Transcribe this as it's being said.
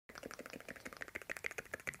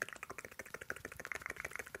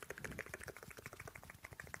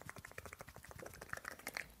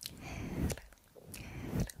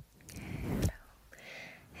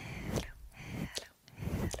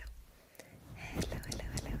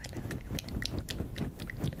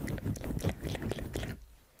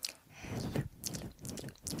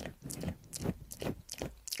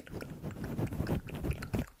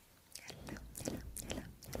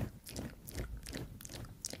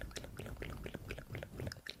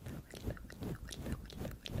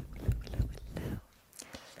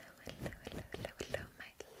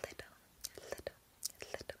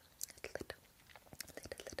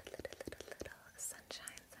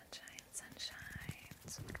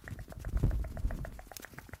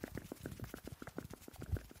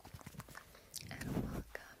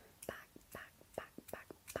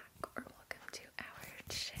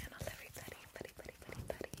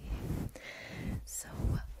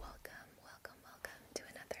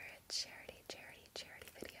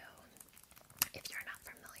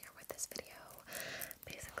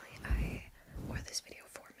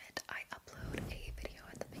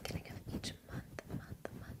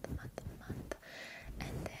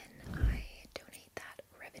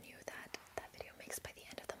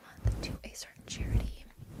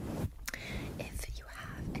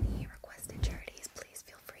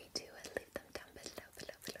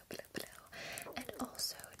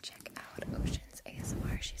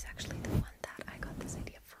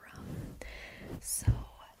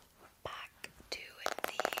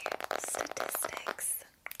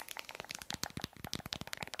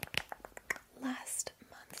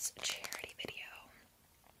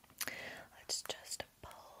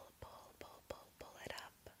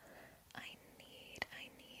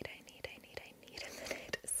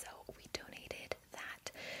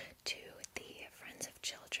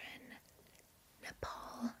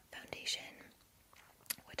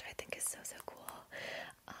so cool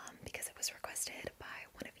because it was requested by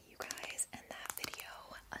one of you guys, and that video,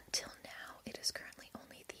 until now, it is currently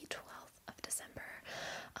only the 12th of December,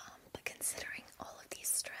 but considering all of the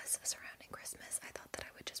stress surrounding Christmas, I thought that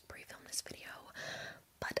I would just pre-film this video.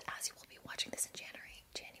 But as you will be watching this in January,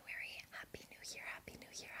 Happy New Year, Happy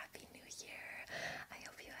New Year, Happy New Year. I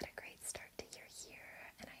hope you had a great start to your year,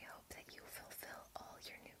 and I hope that you fulfill all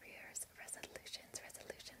your New Year's resolutions.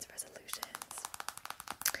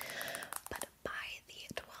 But by the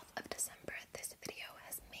 12th of December, this video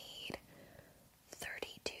has made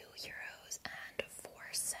 32 euros and 4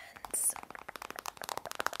 cents.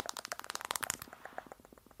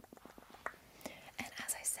 And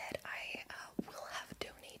as I said, I will have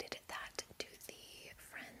donated that to the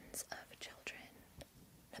Friends of Children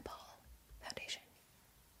Nepal Foundation.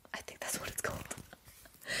 I think that's what it's called.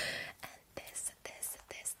 And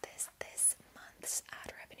this month's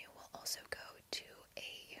ad revenue will also go to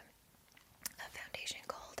a foundation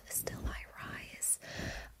called Still I Rise.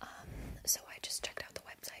 So I just checked out the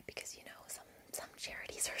website because, you know, some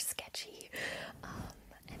charities are sketchy.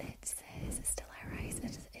 And it says Still I Rise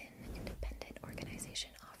is an independent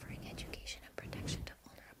organization offering education and protection to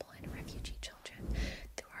vulnerable and refugee children.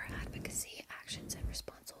 Through our advocacy, actions, and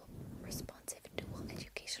responsive dual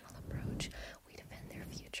educational approach, we defend their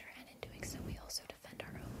future, and in doing so, we also defend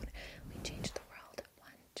our own. We change the world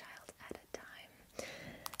one child at a time.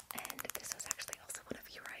 And this was actually also one of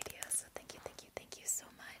your ideas, so thank you so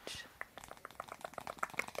much.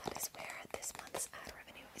 That is where this month's ad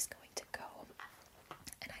revenue is going to go.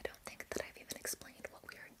 And I don't think that I've even explained what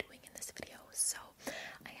we are doing in this video. So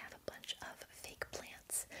I have a bunch of fake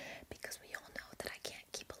plants because we all know that I can't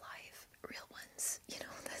keep alive real ones. You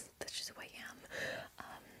know, that's just who I am.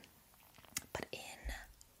 But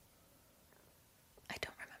I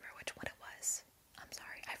don't remember which one it was. I'm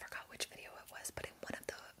sorry, I forgot which video it was, but in one of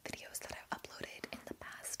the videos that I've uploaded in the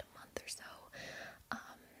past month or so,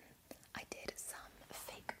 I did some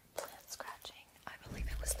fake plant scratching. I believe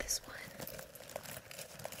it was this one.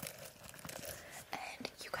 And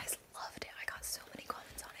you guys loved it. I got so many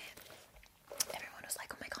comments on it. Everyone was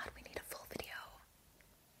like, oh my god, we need a full video.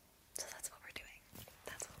 So that's what we're doing.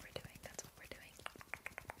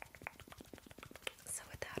 So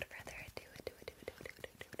without further ado,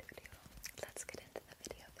 let's get into the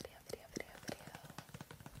video.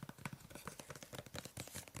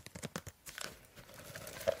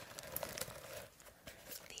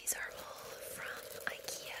 These are all from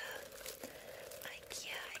IKEA.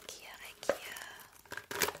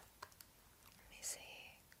 Let me see.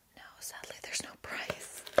 No, sadly there's no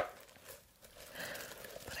price. But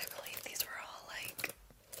I believe these were all like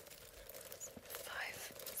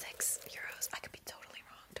 5-6 euros. I could be totally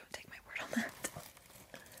wrong. Don't take my word on that.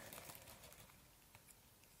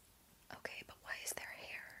 Okay, but why is there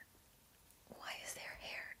hair? Why is there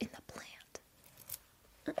hair in the plant?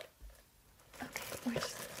 Okay, we're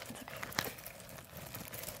just...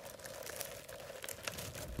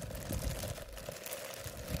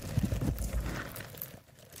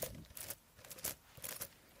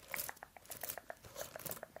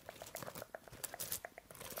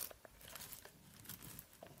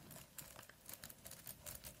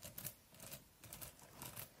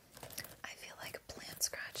 I feel like plant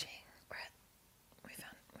scratching, we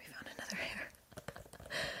found another hair,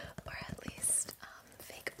 or at least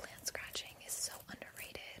fake plant scratching is so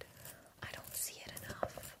underrated. I don't see it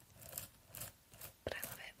enough, but I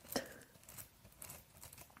love it.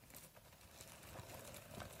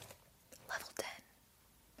 Level 10.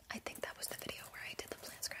 I think that was the video where I did the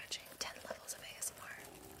plant scratching. 10 levels of ASMR.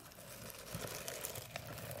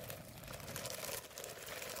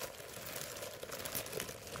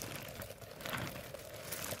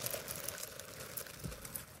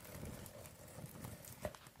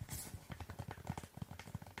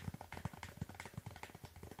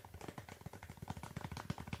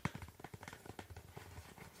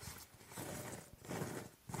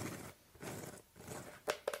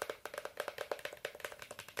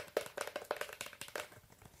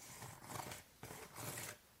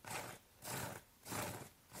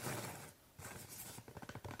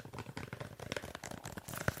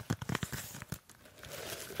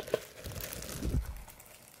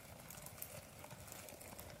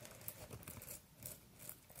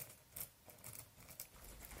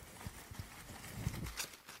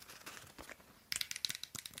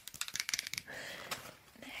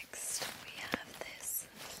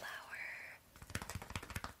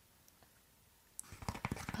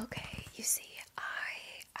 Okay, you see,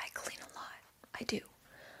 I clean a lot. I do.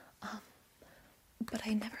 But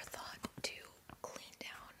I never thought to clean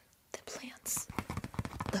down the plants,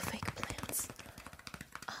 the fake plants.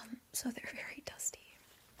 So they're very dusty.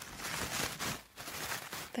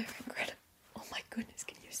 They're